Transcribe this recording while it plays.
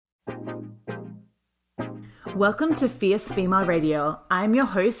Welcome to Fierce Female Radio. I'm your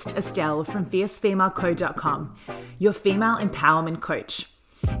host, Estelle from fiercefemaleco.com, your female empowerment coach.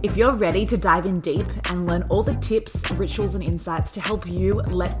 If you're ready to dive in deep and learn all the tips, rituals, and insights to help you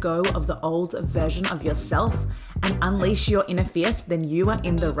let go of the old version of yourself and unleash your inner fierce, then you are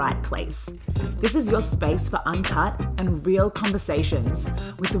in the right place. This is your space for uncut and real conversations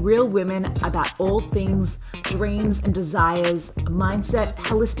with real women about all things dreams and desires, mindset,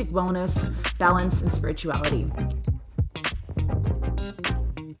 holistic wellness, balance, and spirituality.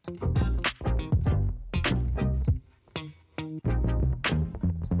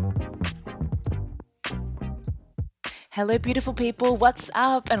 Hello, beautiful people. What's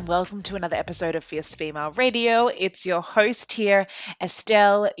up? And welcome to another episode of Fierce Female Radio. It's your host here,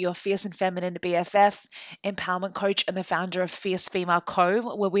 Estelle, your fierce and feminine BFF, empowerment coach, and the founder of Fierce Female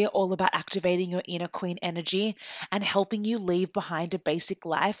Co., where we're all about activating your inner queen energy and helping you leave behind a basic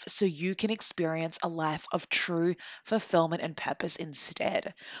life so you can experience a life of true fulfillment and purpose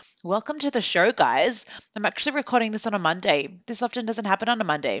instead. Welcome to the show, guys. I'm actually recording this on a Monday. This often doesn't happen on a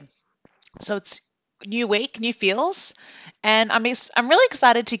Monday. So it's new week, new feels, and I'm really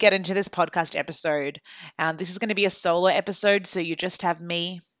excited to get into this podcast episode. This is going to be a solo episode, so you just have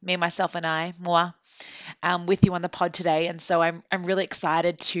me, myself, and I, moi, with you on the pod today. And so I'm really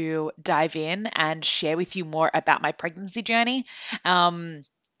excited to dive in and share with you more about my pregnancy journey. I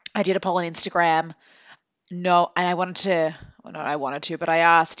did a poll on Instagram. No, and but I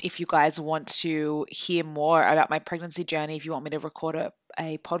asked if you guys want to hear more about my pregnancy journey, if you want me to record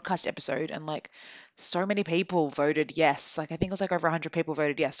a podcast episode, and so many people voted yes. I think it was over 100 people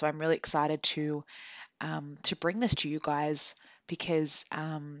voted yes. So I'm really excited to bring this to you guys because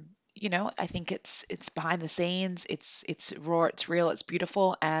I think it's behind the scenes, it's raw, it's real, it's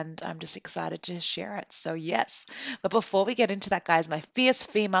beautiful, and I'm just excited to share it. So yes. But before we get into that, guys, my fierce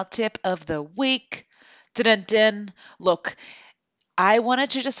female tip of the week. Dun-dun-dun. Look, I wanted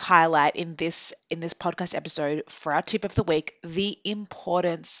to just highlight in this podcast episode for our tip of the week the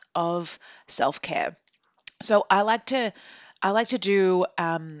importance of self-care. So I like to do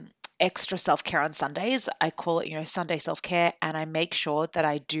extra self-care on Sundays. I call it, Sunday self-care, and I make sure that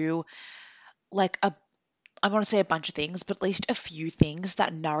I do I want to say a bunch of things, but at least a few things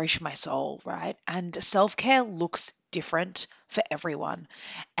that nourish my soul, right? And self-care looks different for everyone.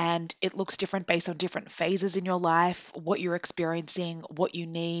 And it looks different based on different phases in your life, what you're experiencing, what you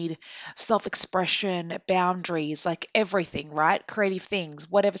need, self-expression, boundaries, everything, right? Creative things,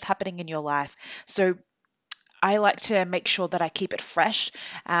 whatever's happening in your life. So I like to make sure that I keep it fresh.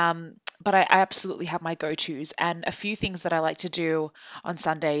 But I absolutely have my go-tos, and a few things that I like to do on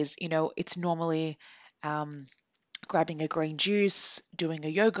Sundays. It's normally um, grabbing a green juice, doing a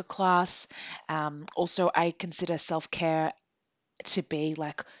yoga class. Also, I consider self-care to be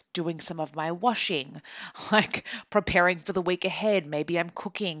doing some of my washing, preparing for the week ahead. Maybe I'm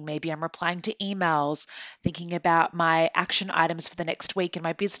cooking, maybe I'm replying to emails, thinking about my action items for the next week in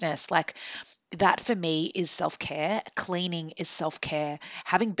my business. That for me is self-care. Cleaning is self-care.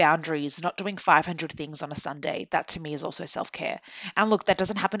 Having boundaries, not doing 500 things on a Sunday, that to me is also self-care. And look, that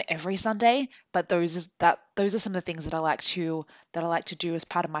doesn't happen every Sunday, but those are some of the things that I like to do as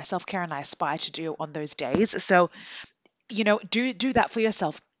part of my self-care, and I aspire to do on those days. So, do that for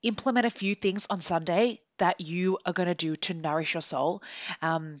yourself. Implement a few things on Sunday that you are going to do to nourish your soul,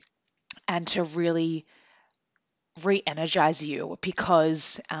 and to really re-energize you,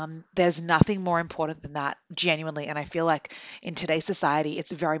 because there's nothing more important than that, genuinely. And I feel like in today's society,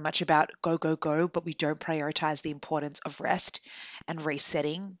 it's very much about go, go, go, but we don't prioritize the importance of rest and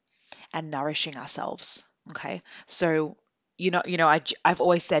resetting and nourishing ourselves. Okay. So, I've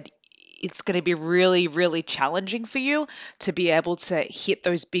always said it's going to be really, really challenging for you to be able to hit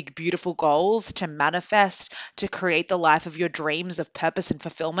those big, beautiful goals, to manifest, to create the life of your dreams of purpose and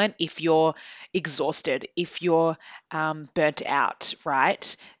fulfillment if you're exhausted, if you're burnt out,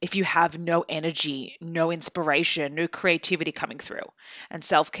 right? If you have no energy, no inspiration, no creativity coming through. And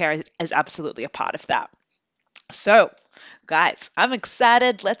self-care is absolutely a part of that. So, guys, I'm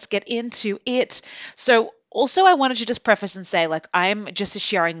excited. Let's get into it. So, also, I wanted to just preface and say, I'm just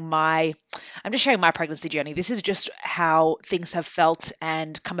sharing my pregnancy journey. This is just how things have felt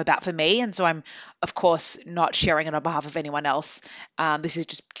and come about for me, and so I'm, of course, not sharing it on behalf of anyone else. This is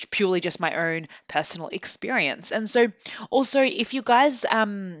just purely just my own personal experience. And so, also, if you guys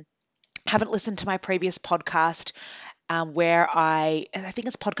haven't listened to my previous podcast, where I think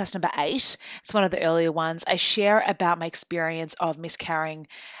it's podcast number 8. It's one of the earlier ones. I share about my experience of miscarrying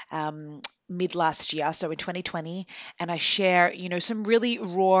mid last year, so in 2020, and I share, some really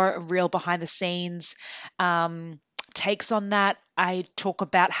raw, real behind the scenes takes on that. I talk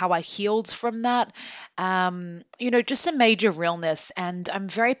about how I healed from that. Just a major realness. And I'm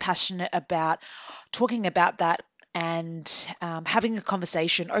very passionate about talking about that and having a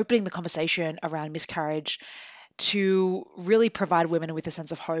conversation, opening the conversation around miscarriage to really provide women with a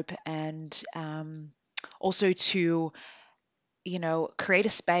sense of hope and also to create a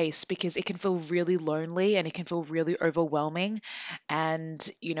space because it can feel really lonely and it can feel really overwhelming. And,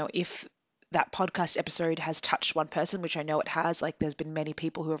 if that podcast episode has touched one person, which I know it has, like there's been many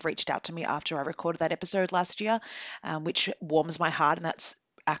people who have reached out to me after I recorded that episode last year, which warms my heart. And that's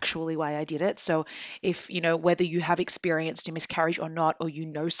actually why I did it. So if, whether you have experienced a miscarriage or not,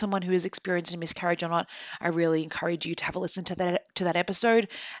 or someone who has experienced a miscarriage or not, I really encourage you to have a listen to that episode.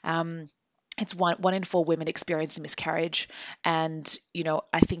 It's one in four women experience a miscarriage, and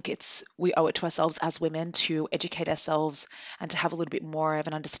I think we owe it to ourselves as women to educate ourselves and to have a little bit more of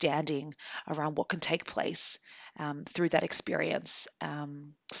an understanding around what can take place through that experience.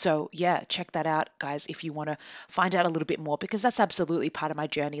 So yeah, check that out, guys, if you want to find out a little bit more, because that's absolutely part of my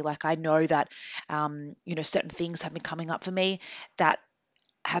journey. Like I know that certain things have been coming up for me that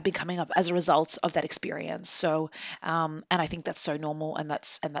have been coming up as a result of that experience. So, and I think that's so normal, and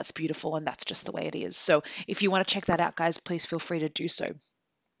that's beautiful, and that's just the way it is. So, if you want to check that out, guys, please feel free to do so.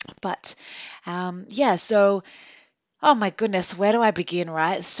 But, yeah. So, oh my goodness, where do I begin?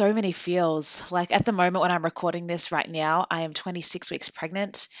 Right, so many feels. Like at the moment when I'm recording this right now, I am 26 weeks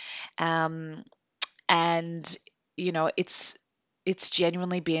pregnant, um, and it's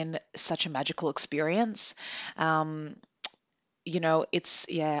genuinely been such a magical experience. Um, it's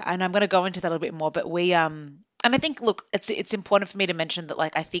yeah, and I'm going to go into that a little bit more, but and I think, look, it's important for me to mention that,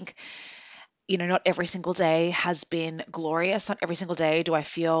 like, I think, not every single day has been glorious. Not every single day do I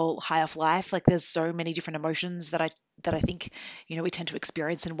feel high off life. Like there's so many different emotions that I think, we tend to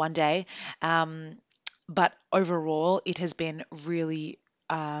experience in one day. Um, but overall, it has been really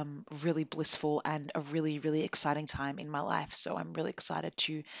blissful and a really, really exciting time in my life. So I'm really excited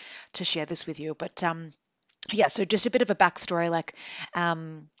to share this with you. But yeah, so just a bit of a backstory. Like,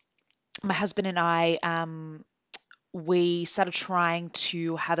 um, my husband and I, we started trying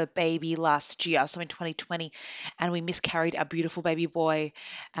to have a baby last year, so in 2020, and we miscarried our beautiful baby boy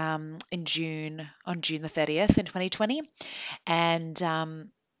on June the 30th in 2020. And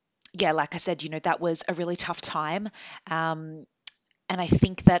yeah, like I said, that was a really tough time. Um, and I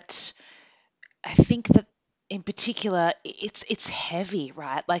think that in particular, it's heavy,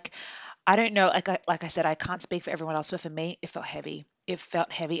 right? Like I don't know, like I said, I can't speak for everyone else, but for me, it felt heavy. It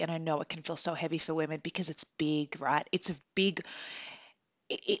felt heavy, and I know it can feel so heavy for women because it's big, right? It's a big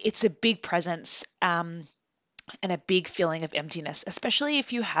presence, and a big feeling of emptiness, especially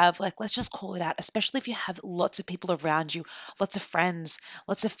if you have, like, let's just call it out, especially if you have lots of people around you, lots of friends,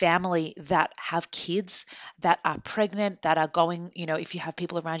 lots of family that have kids that are pregnant, that are going, if you have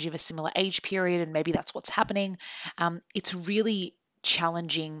people around you of a similar age period, and maybe that's what's happening. It's really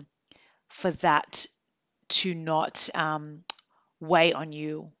challenging for that to not weigh on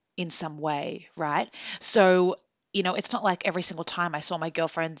you in some way, right? So, it's not like every single time I saw my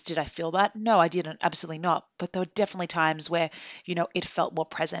girlfriends, did I feel that? No, I didn't. Absolutely not. But there were definitely times where, it felt more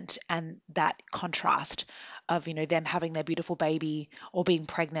present. And that contrast of, them having their beautiful baby or being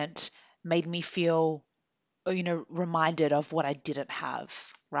pregnant made me feel, reminded of what I didn't have,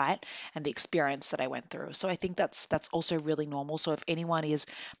 right? And the experience that I went through. So I think that's also really normal. So if anyone is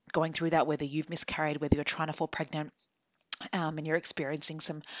going through that, whether you've miscarried, whether you're trying to fall pregnant, and you're experiencing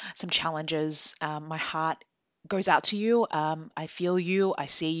some challenges, my heart goes out to you. I feel you, I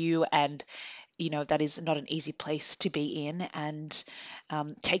see you, and that is not an easy place to be in. And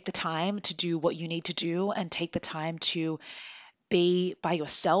take the time to do what you need to do, and take the time to be by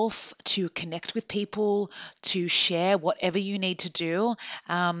yourself, to connect with people, to share whatever you need to do,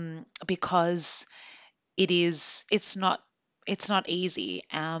 because it's not easy.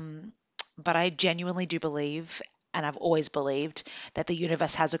 But I genuinely do believe, and I've always believed, that the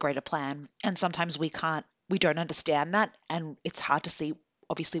universe has a greater plan. And sometimes we don't understand that, and it's hard to see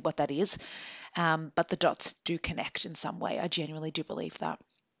obviously what that is. But the dots do connect in some way. I genuinely do believe that.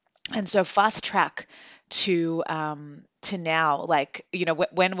 And so fast track to now, like,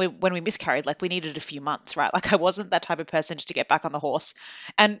 when we miscarried, like we needed a few months, right? Like I wasn't that type of person just to get back on the horse,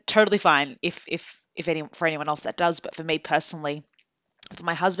 and totally fine if any for anyone else that does. But for me personally, for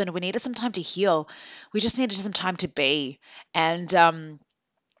my husband, we needed some time to heal. We just needed some time to be. And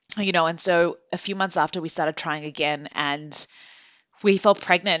and so a few months after, we started trying again, and we fell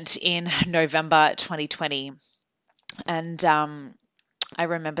pregnant in November 2020. And I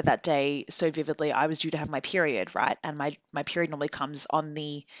remember that day so vividly. I was due to have my period, right? And my period normally comes on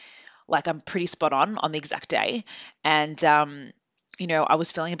the like I'm pretty spot on the exact day. And I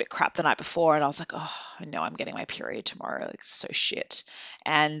was feeling a bit crap the night before, and I was like, oh no, I'm getting my period tomorrow. Like, it's so shit.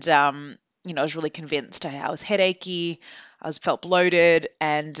 And I was really convinced. I was headachy, felt bloated,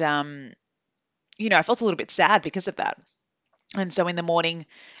 and I felt a little bit sad because of that. And so in the morning,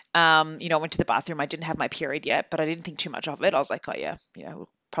 I went to the bathroom. I didn't have my period yet, but I didn't think too much of it. I was like, oh yeah, we'll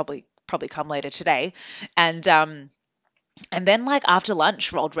probably come later today. And then like after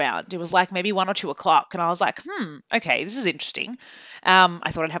lunch rolled round, it was like maybe 1 or 2 o'clock, and I was like, okay, this is interesting.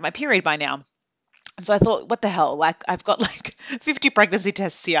 I thought I'd have my period by now. And so I thought, what the hell? Like I've got like 50 pregnancy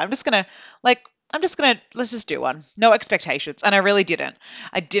tests here. I'm just gonna let's just do one. No expectations. And I really didn't.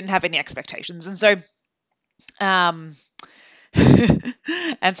 I didn't have any expectations. And so um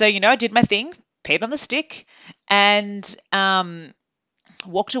and so, I did my thing, paid on the stick, and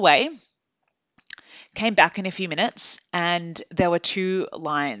walked away. Came back in a few minutes, and there were 2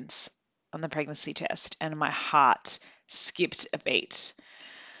 lines on the pregnancy test, and my heart skipped a beat.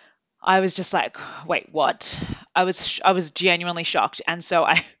 I was just like, "Wait, what?" I was genuinely shocked, and so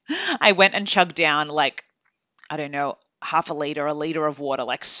I I went and chugged down like, I don't know, half a liter of water,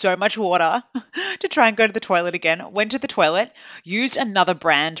 like so much water to try and go to the toilet again. Went to the toilet, used another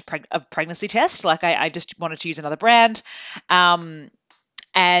brand of pregnancy test. Like I just wanted to use another brand.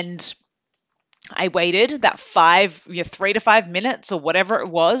 And I waited that 3 to 5 minutes or whatever it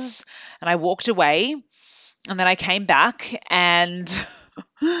was, and I walked away. And then I came back, and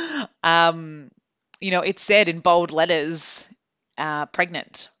it said in bold letters,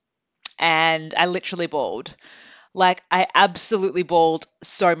 pregnant. And I literally bawled. Like, I absolutely bawled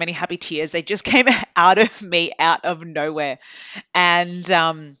so many happy tears. They just came out of me out of nowhere.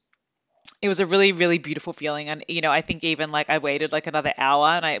 And it was a really, really beautiful feeling. And, I think even like I waited like another hour,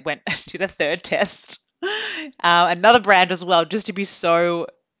 and I went and did a third test, another brand as well, just to be so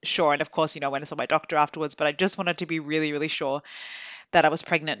sure. And of course, I went and saw my doctor afterwards, but I just wanted to be really, really sure that I was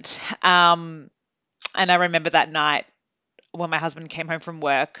pregnant. And I remember that night when my husband came home from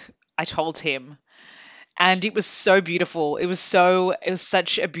work, I told him, and it was so beautiful. It was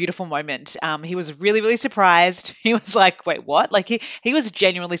such a beautiful moment. He was really, really surprised. He was like, "Wait, what?" Like he was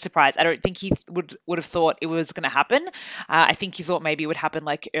genuinely surprised. I don't think he would have thought it was going to happen. I think he thought maybe it would happen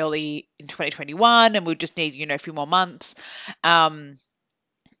like early in 2021, and we'd just need a few more months. And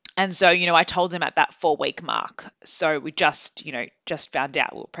so I told him at that 4 week mark. So we just found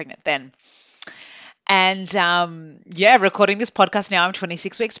out we were pregnant then. And yeah, recording this podcast now, I'm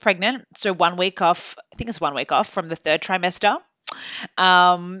 26 weeks pregnant. So 1 week off, I think it's 1 week off from the third trimester. But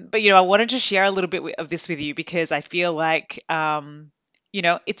I wanted to share a little bit of this with you because I feel like,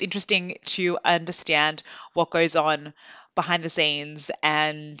 it's interesting to understand what goes on behind the scenes,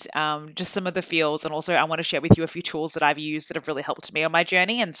 and just some of the feels. And also, I want to share with you a few tools that I've used that have really helped me on my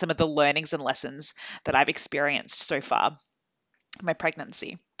journey, and some of the learnings and lessons that I've experienced so far in my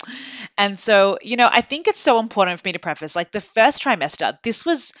pregnancy. And so, I think it's so important for me to preface, like, the first trimester, this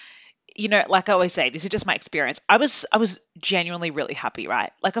was, like I always say, this is just my experience. I was genuinely really happy,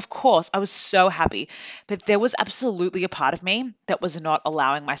 right? Like, of course, I was so happy, but there was absolutely a part of me that was not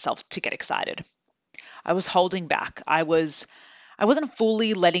allowing myself to get excited. I was holding back. I wasn't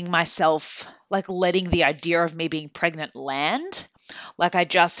fully letting myself, like, letting the idea of me being pregnant land. Like, I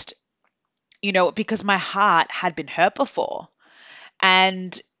just, because my heart had been hurt before.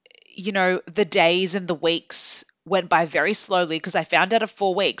 And, the days and the weeks went by very slowly because I found out at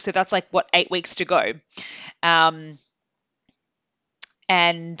 4 weeks. So that's like, what, 8 weeks to go. Um,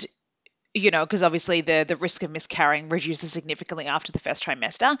 and, because obviously the risk of miscarrying reduces significantly after the first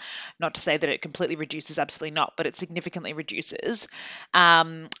trimester. Not to say that it completely reduces, absolutely not, but it significantly reduces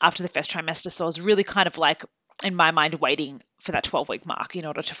after the first trimester. So I was really kind of like, in my mind, waiting for that 12-week mark in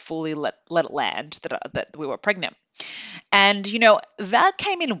order to fully let it land that we were pregnant. And, that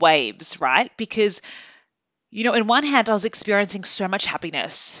came in waves, right? Because, in one hand, I was experiencing so much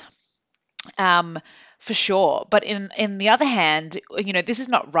happiness, um, for sure. But in the other hand, this is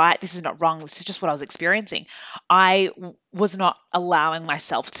not right, this is not wrong, this is just what I was experiencing. Was not allowing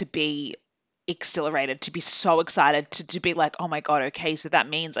myself to be exhilarated, to be so excited, to be like, oh my God, okay, so that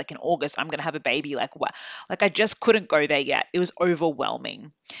means like in August I'm gonna have a baby. Like what? Like I just couldn't go there yet. It was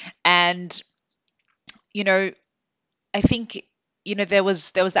overwhelming. And, you know, I think, there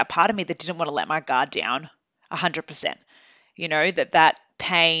was that part of me that didn't want to let my guard down 100%. That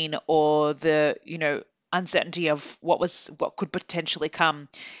pain or the, uncertainty of what could potentially come.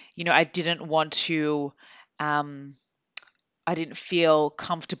 I didn't want to, um, I didn't feel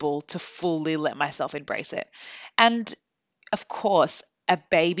comfortable to fully let myself embrace it. And of course, a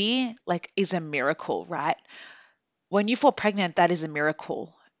baby like is a miracle, right? When you fall pregnant, that is a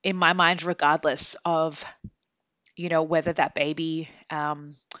miracle. in my mind, regardless of, whether that baby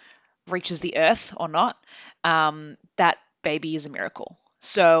reaches the earth or not, that baby is a miracle.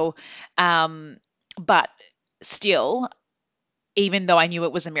 So, um, but still, even though I knew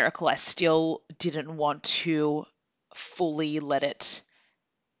it was a miracle, I still didn't want to fully let it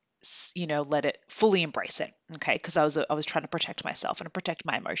fully embrace it. Okay. Cause I was trying to protect myself and protect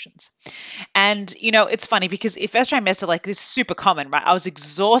my emotions. And, it's funny because first trimester, like this is super common, right? I was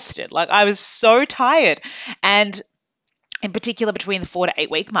exhausted. Like I was so tired. And in particular between the 4 to 8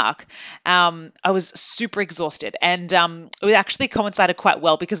 week mark, I was super exhausted. And it actually coincided quite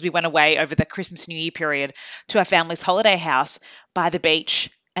well because we went away over the Christmas New Year period to our family's holiday house by the beach.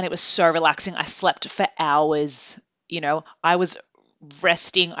 And it was so relaxing. I slept for hours. I was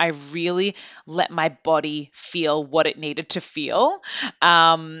resting. I really let my body feel what it needed to feel.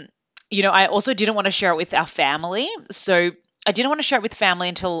 I also didn't want to share it with our family. So I didn't want to share it with family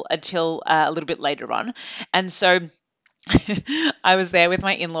until a little bit later on. And so I was there with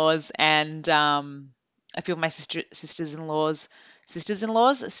my in-laws and a few of my sister-in-laws,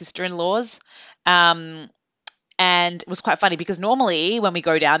 and it was quite funny because normally when we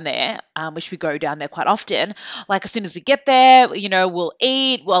go down there, which we go down there quite often, like as soon as we get there, we'll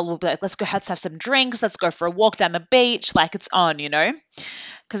eat. Well, we'll be like, let's have some drinks. Let's go for a walk down the beach. Like it's on,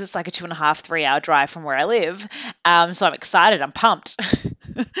 because it's like a 2.5, 3 hour drive from where I live. So I'm excited. I'm pumped.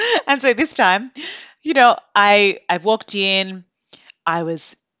 And so this time, I walked in. I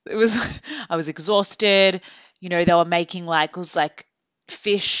was it was I was exhausted. They were making like it was like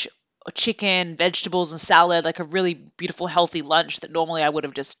fish or chicken, vegetables and salad, like a really beautiful healthy lunch that normally I would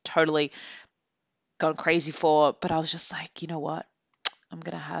have just totally gone crazy for, but I was just like, you know what? I'm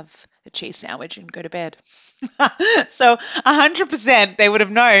gonna have a cheese sandwich and go to bed. So 100% they would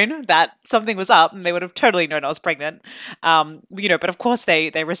have known that something was up and they would have totally known I was pregnant. But of course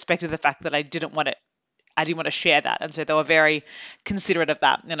they respected the fact that I didn't want to share that. And so they were very considerate of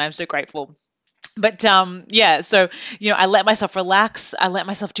that. And I'm so grateful. But yeah, so I let myself relax. I let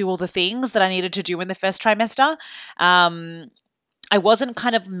myself do all the things that I needed to do in the first trimester. Um, I wasn't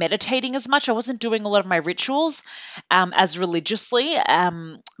kind of meditating as much. I wasn't doing a lot of my rituals as religiously.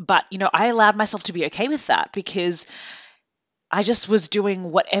 But I allowed myself to be okay with that because I just was doing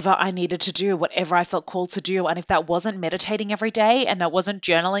whatever I needed to do, whatever I felt called to do. And if that wasn't meditating every day and that wasn't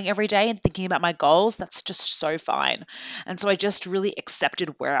journaling every day and thinking about my goals, that's just so fine. And so I just really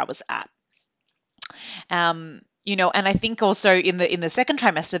accepted where I was at. And I think also in the second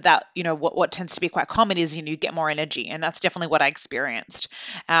trimester that, what tends to be quite common is, you get more energy. And that's definitely what I experienced.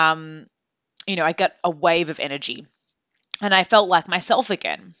 Um, I got a wave of energy and I felt like myself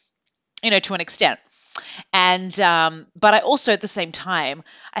again, to an extent. And but I also at the same time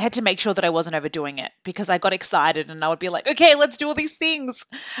I had to make sure that I wasn't overdoing it because I got excited and I would be like, okay, let's do all these things,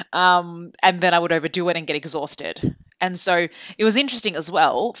 and then I would overdo it and get exhausted. And so it was interesting as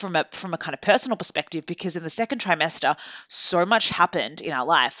well from a kind of personal perspective because in the second trimester so much happened in our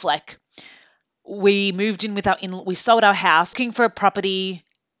life. Like we moved in with we sold our house, looking for a property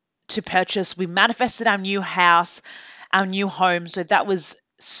to purchase. We manifested our new house, our new home. So that was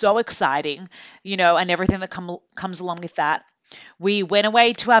so exciting, and everything that comes along with that. We went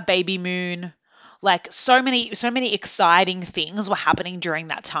away to our baby moon. Like so many exciting things were happening during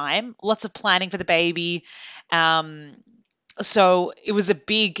that time. Lots of planning for the baby. Um, so it was a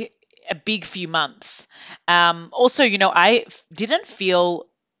big few months. Also, didn't feel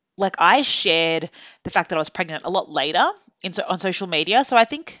like I shared the fact that I was pregnant a lot later on social media. So I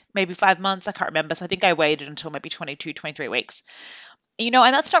think maybe 5 months, I can't remember. So I think I waited until maybe 22, 23 weeks. And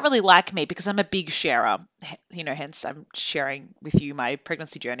that's not really like me because I'm a big sharer. Hence I'm sharing with you my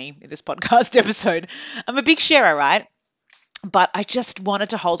pregnancy journey in this podcast episode. I'm a big sharer, right? But I just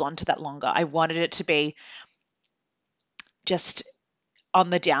wanted to hold on to that longer. I wanted it to be just on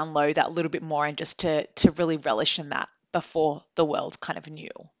the down low that little bit more and just to really relish in that before the world kind of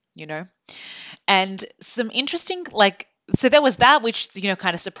knew, you know? And some interesting, like, so there was that, which,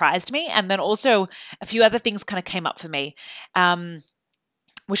 kind of surprised me. And then also a few other things kind of came up for me,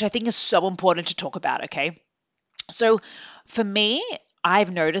 which I think is so important to talk about. Okay. So for me,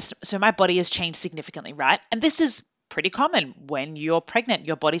 I've noticed, so my body has changed significantly, right? And this is pretty common when you're pregnant,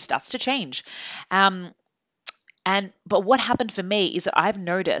 your body starts to change. Um, but what happened for me is that I've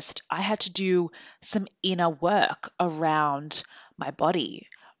noticed I had to do some inner work around my body,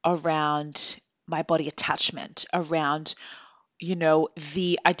 around my body attachment, around,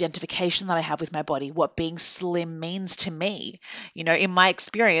 the identification that I have with my body, what being slim means to me. In my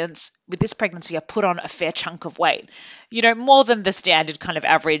experience with this pregnancy, I put on a fair chunk of weight, more than the standard kind of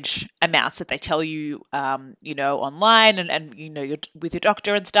average amounts that they tell you, online and with your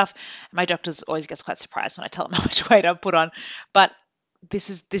doctor and stuff. My doctors always gets quite surprised when I tell them how much weight I've put on. But this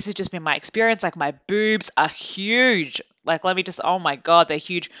has just been my experience. Like, my boobs are huge. Like, let me just, oh my God, they're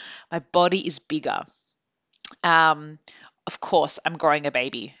huge. My body is bigger. Um, of course, I'm growing a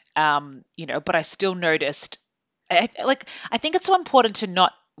baby, but I still noticed, I think it's so important to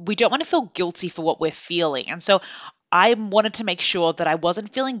not, we don't want to feel guilty for what we're feeling. And so I wanted to make sure that I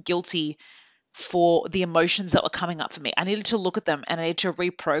wasn't feeling guilty for the emotions that were coming up for me. I needed to look at them and I needed to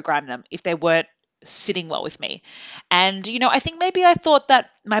reprogram them if they weren't sitting well with me. And, I think maybe I thought that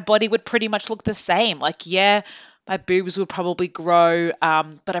my body would pretty much look the same. Like, yeah, my boobs would probably grow,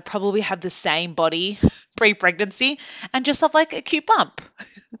 but I probably have the same body pre-pregnancy and just have like a cute bump.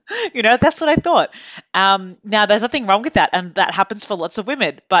 That's what I thought. Now, there's nothing wrong with that, and that happens for lots of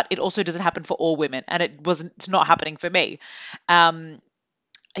women, but it also doesn't happen for all women, and it's not happening for me. Um,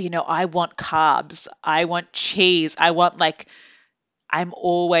 I want carbs. I want cheese. I'm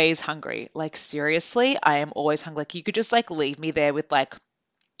always hungry. Like, seriously, I am always hungry. Like, you could just like leave me there with like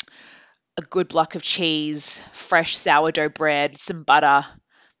a good block of cheese, fresh sourdough bread, some butter,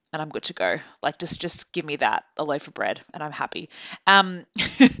 and I'm good to go. Like, just give me that, a loaf of bread, and I'm happy. Um,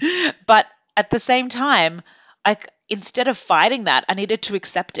 but at the same time, like, instead of fighting that, I needed to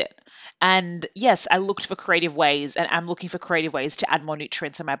accept it. And yes, I looked for creative ways, and I'm looking for creative ways to add more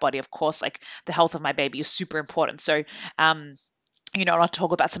nutrients in my body. Of course, like, the health of my baby is super important. So, I'll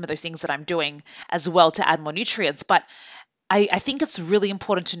talk about some of those things that I'm doing as well to add more nutrients. But I think it's really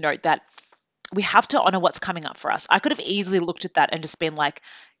important to note that we have to honor what's coming up for us. I could have easily looked at that and just been like,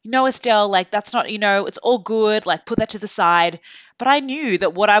 Estelle, like, that's not, it's all good, like, put that to the side. But I knew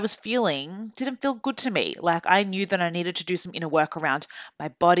that what I was feeling didn't feel good to me. Like, I knew that I needed to do some inner work around my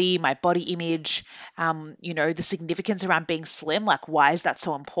body image, the significance around being slim. Like, why is that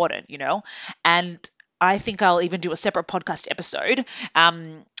so important? And I think I'll even do a separate podcast episode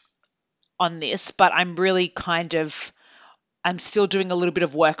on this, but I'm still doing a little bit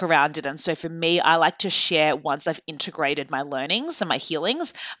of work around it. And so for me, I like to share once I've integrated my learnings and my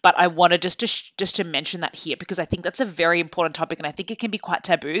healings. But I wanted just to mention that here because I think that's a very important topic, and I think it can be quite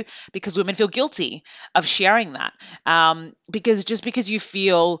taboo because women feel guilty of sharing that. Because just because you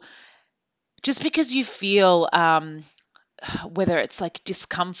feel whether it's like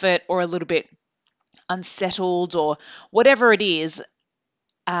discomfort or a little bit unsettled or whatever it is,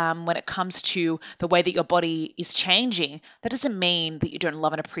 when it comes to the way that your body is changing, that doesn't mean that you don't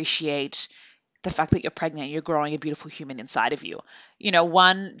love and appreciate the fact that you're pregnant, you're growing a beautiful human inside of you.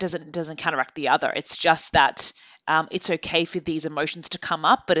 One doesn't counteract the other. It's just that it's okay for these emotions to come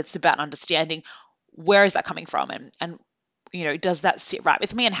up, but it's about understanding where is that coming from, and does that sit right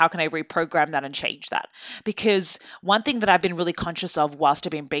with me, and how can I reprogram that and change that? Because one thing that I've been really conscious of whilst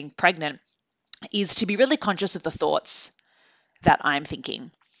I've been being pregnant is to be really conscious of the thoughts that I'm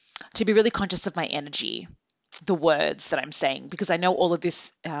thinking, to be really conscious of my energy, the words that I'm saying, because I know all of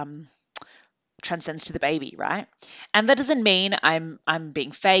this transcends to the baby, right? And that doesn't mean I'm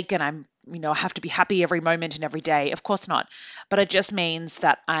being fake and I have to be happy every moment and every day. Of course not. But it just means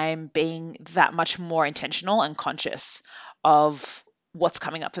that I'm being that much more intentional and conscious of what's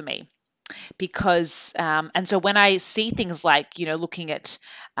coming up for me. Because and so when I see things like looking at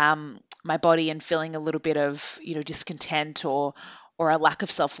my body and feeling a little bit of discontent or a lack of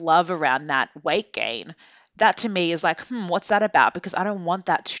self-love around that weight gain, that to me is like, what's that about? Because I don't want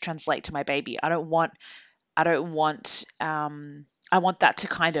that to translate to my baby. I want that to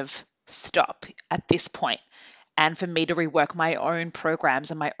kind of stop at this point, and for me to rework my own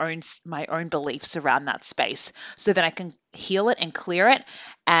programs and my own beliefs around that space, so that I can heal it and clear it,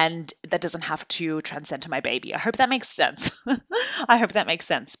 and that doesn't have to transcend to my baby. I hope that makes sense. I hope that makes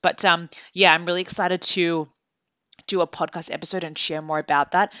sense. But yeah, I'm really excited to do a podcast episode and share more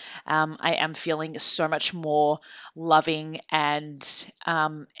about that. I am feeling so much more loving and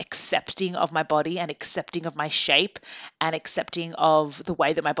accepting of my body and accepting of my shape and accepting of the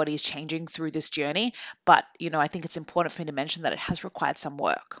way that my body is changing through this journey. But, I think it's important for me to mention that it has required some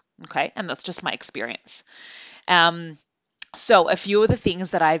work. Okay. And that's just my experience. So a few of the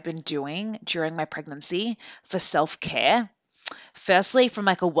things that I've been doing during my pregnancy for self-care. Firstly, from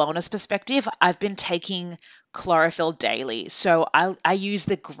like a wellness perspective, I've been taking chlorophyll daily. So I use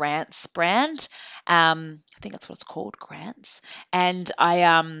the Grants brand. I think that's what it's called, Grants. And I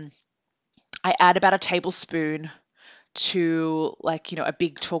add about a tablespoon to like, a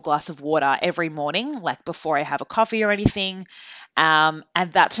big tall glass of water every morning, like before I have a coffee or anything. And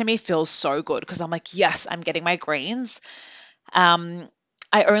that to me feels so good because I'm like, yes, I'm getting my greens. Um,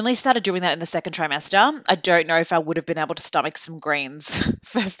 I only started doing that in the second trimester. I don't know if I would have been able to stomach some greens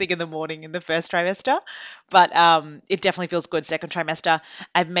first thing in the morning in the first trimester, but it definitely feels good second trimester.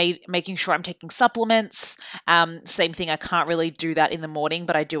 I've made making sure I'm taking supplements. Same thing. I can't really do that in the morning,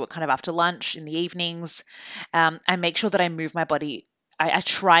 but I do it kind of after lunch in the evenings. I make sure that I move my body. I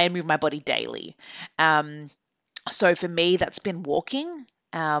try and move my body daily. Um, so for me, that's been walking.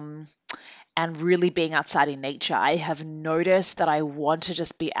 And really being outside in nature. I have noticed that I want to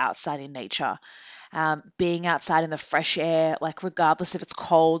just be outside in nature. Being outside in the fresh air, like regardless if it's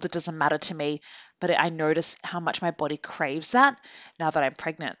cold, it doesn't matter to me. But I notice how much my body craves that now that I'm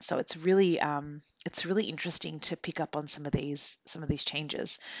pregnant. So it's really interesting to pick up on some of these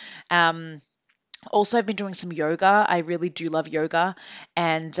changes. Um, Also, I've been doing some yoga. I really do love yoga,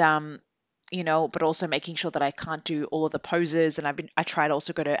 and but also making sure that I can't do all of the poses. And I try to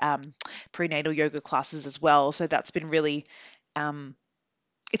also go to prenatal yoga classes as well. So that's been really, um,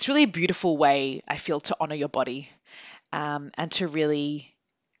 it's really a beautiful way I feel to honor your body, and to really,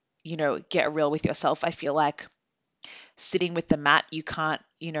 get real with yourself. I feel like sitting with the mat, you can't,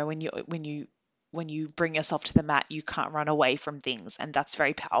 when you bring yourself to the mat, you can't run away from things, and that's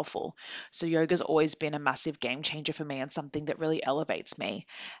very powerful. So yoga's always been a massive game changer for me and something that really elevates me.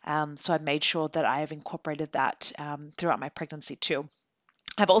 So I've made sure that I have incorporated that throughout my pregnancy too.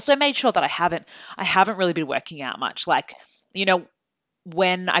 I've also made sure that I haven't really been working out much. Like, you know,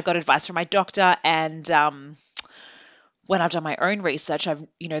 when I got advice from my doctor and when I've done my own research,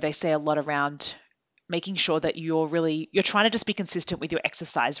 they say a lot around making sure that you're trying to just be consistent with your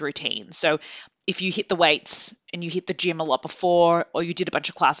exercise routine. So if you hit the weights and you hit the gym a lot before, or you did a bunch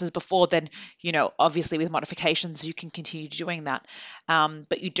of classes before, then, obviously with modifications, you can continue doing that.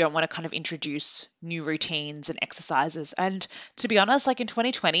 But you don't want to kind of introduce new routines and exercises. And to be honest, like in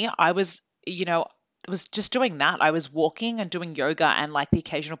 2020, I was just doing that. I was walking and doing yoga and like the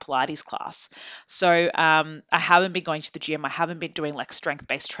occasional Pilates class. So I haven't been going to the gym. I haven't been doing like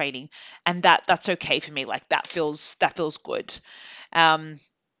strength-based training, and that's okay for me. Like that feels good. Um,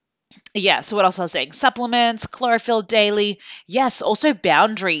 yeah. So what else I was saying? Supplements, chlorophyll daily. Yes. Also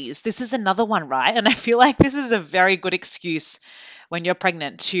boundaries. This is another one, right? And I feel like this is a very good excuse when you're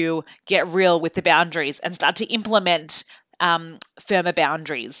pregnant to get real with the boundaries and start to implement firmer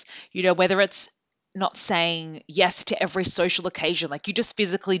boundaries. Whether it's not saying yes to every social occasion, like you just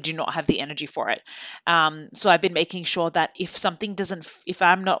physically do not have the energy for it. So I've been making sure that if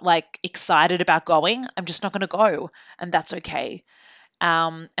I'm not like excited about going, I'm just not going to go, and that's okay.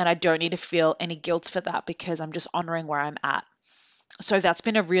 And I don't need to feel any guilt for that because I'm just honoring where I'm at. So that's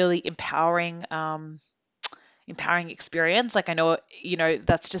been a really empowering experience. Like I know,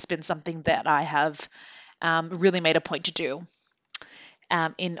 that's just been something that I have really made a point to do,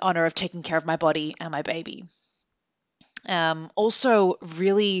 in honor of taking care of my body and my baby. Also,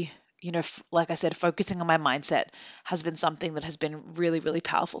 really, like I said, focusing on my mindset has been something that has been really, really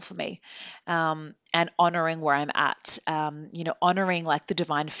powerful for me. And honoring where I'm at, honoring like the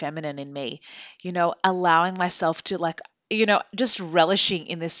divine feminine in me, allowing myself to like, just relishing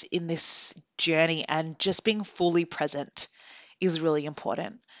in this journey and just being fully present is really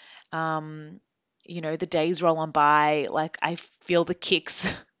important. Um, the days roll on by, like I feel the kicks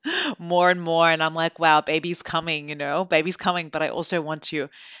more and more, and I'm like, wow, baby's coming, baby's coming. But I also want to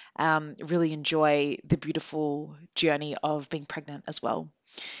really enjoy the beautiful journey of being pregnant as well.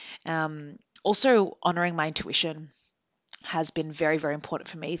 Also, honoring my intuition has been very, very important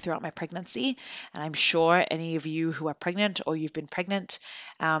for me throughout my pregnancy. And I'm sure any of you who are pregnant or you've been pregnant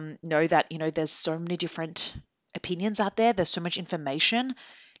know that, there's so many different opinions out there. There's so much information.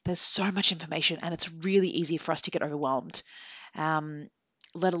 And it's really easy for us to get overwhelmed, um,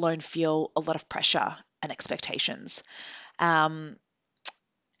 let alone feel a lot of pressure and expectations. Um,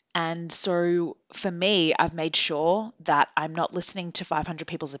 and so for me, I've made sure that I'm not listening to 500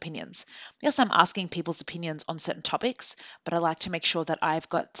 people's opinions. Yes, I'm asking people's opinions on certain topics, but I like to make sure that I've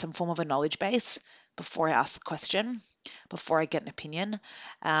got some form of a knowledge base before I ask the question, before I get an opinion.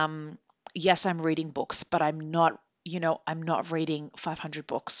 Um, yes, I'm reading books, but I'm not reading 500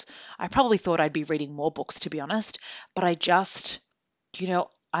 books. I probably thought I'd be reading more books, to be honest, but I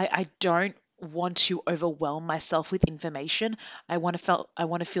don't want to overwhelm myself with information. I want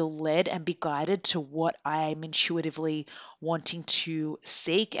to feel led and be guided to what I'm intuitively wanting to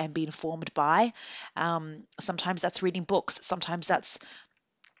seek and be informed by. Sometimes that's reading books. Sometimes that's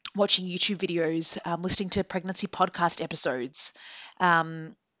watching YouTube videos, listening to pregnancy podcast episodes.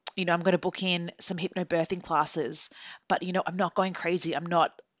 Um, I'm going to book in some hypnobirthing classes, but I'm not going crazy. I'm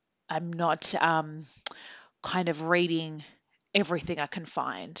not kind of reading everything I can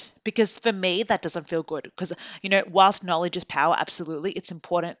find, because for me that doesn't feel good. Because whilst knowledge is power, absolutely, it's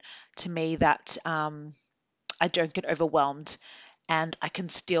important to me that I don't get overwhelmed, and I can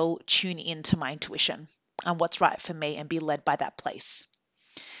still tune into my intuition and what's right for me and be led by that place.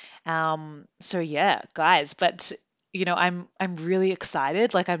 So yeah, guys, but I'm really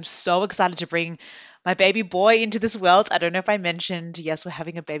excited. Like, I'm so excited to bring my baby boy into this world. I don't know if I mentioned, yes, we're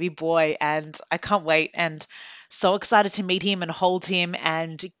having a baby boy, and I can't wait, and so excited to meet him and hold him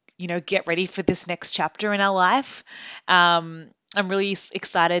and get ready for this next chapter in our life. I'm really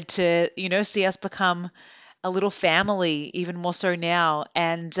excited to see us become a little family, even more so now.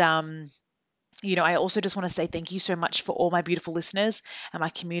 And I also just want to say thank you so much for all my beautiful listeners and my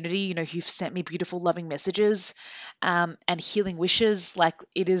community, who've sent me beautiful, loving messages, and healing wishes. Like,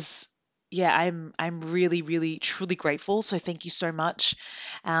 it is, yeah, I'm really, really, truly grateful. So thank you so much.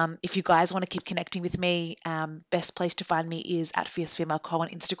 If you guys want to keep connecting with me, best place to find me is at Fierce Female Co on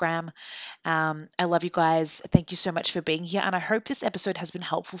Instagram. I love you guys. Thank you so much for being here, and I hope this episode has been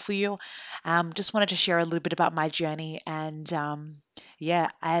helpful for you. Just wanted to share a little bit about my journey, and yeah,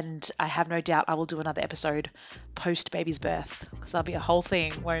 and I have no doubt I will do another episode post baby's birth, because that'll be a whole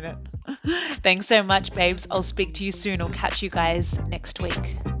thing, won't it? Thanks so much, babes. I'll speak to you soon. I'll catch you guys next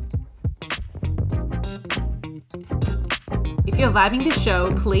week. If you're vibing the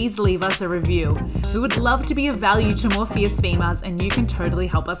show, please leave us a review. We would love to be of value to more fierce females, and you can totally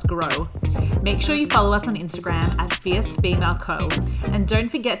help us grow. Make sure you follow us on Instagram at Fierce Female Co. And don't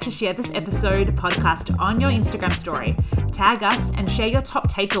forget to share this podcast on your Instagram story. Tag us and share your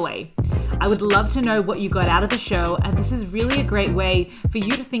top takeaway. I would love to know what you got out of the show, and this is really a great way for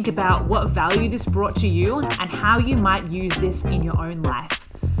you to think about what value this brought to you and how you might use this in your own life.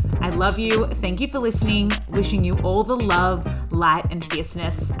 I love you. Thank you for listening. Wishing you all the love, light, and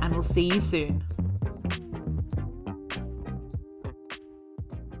fierceness, and we'll see you soon.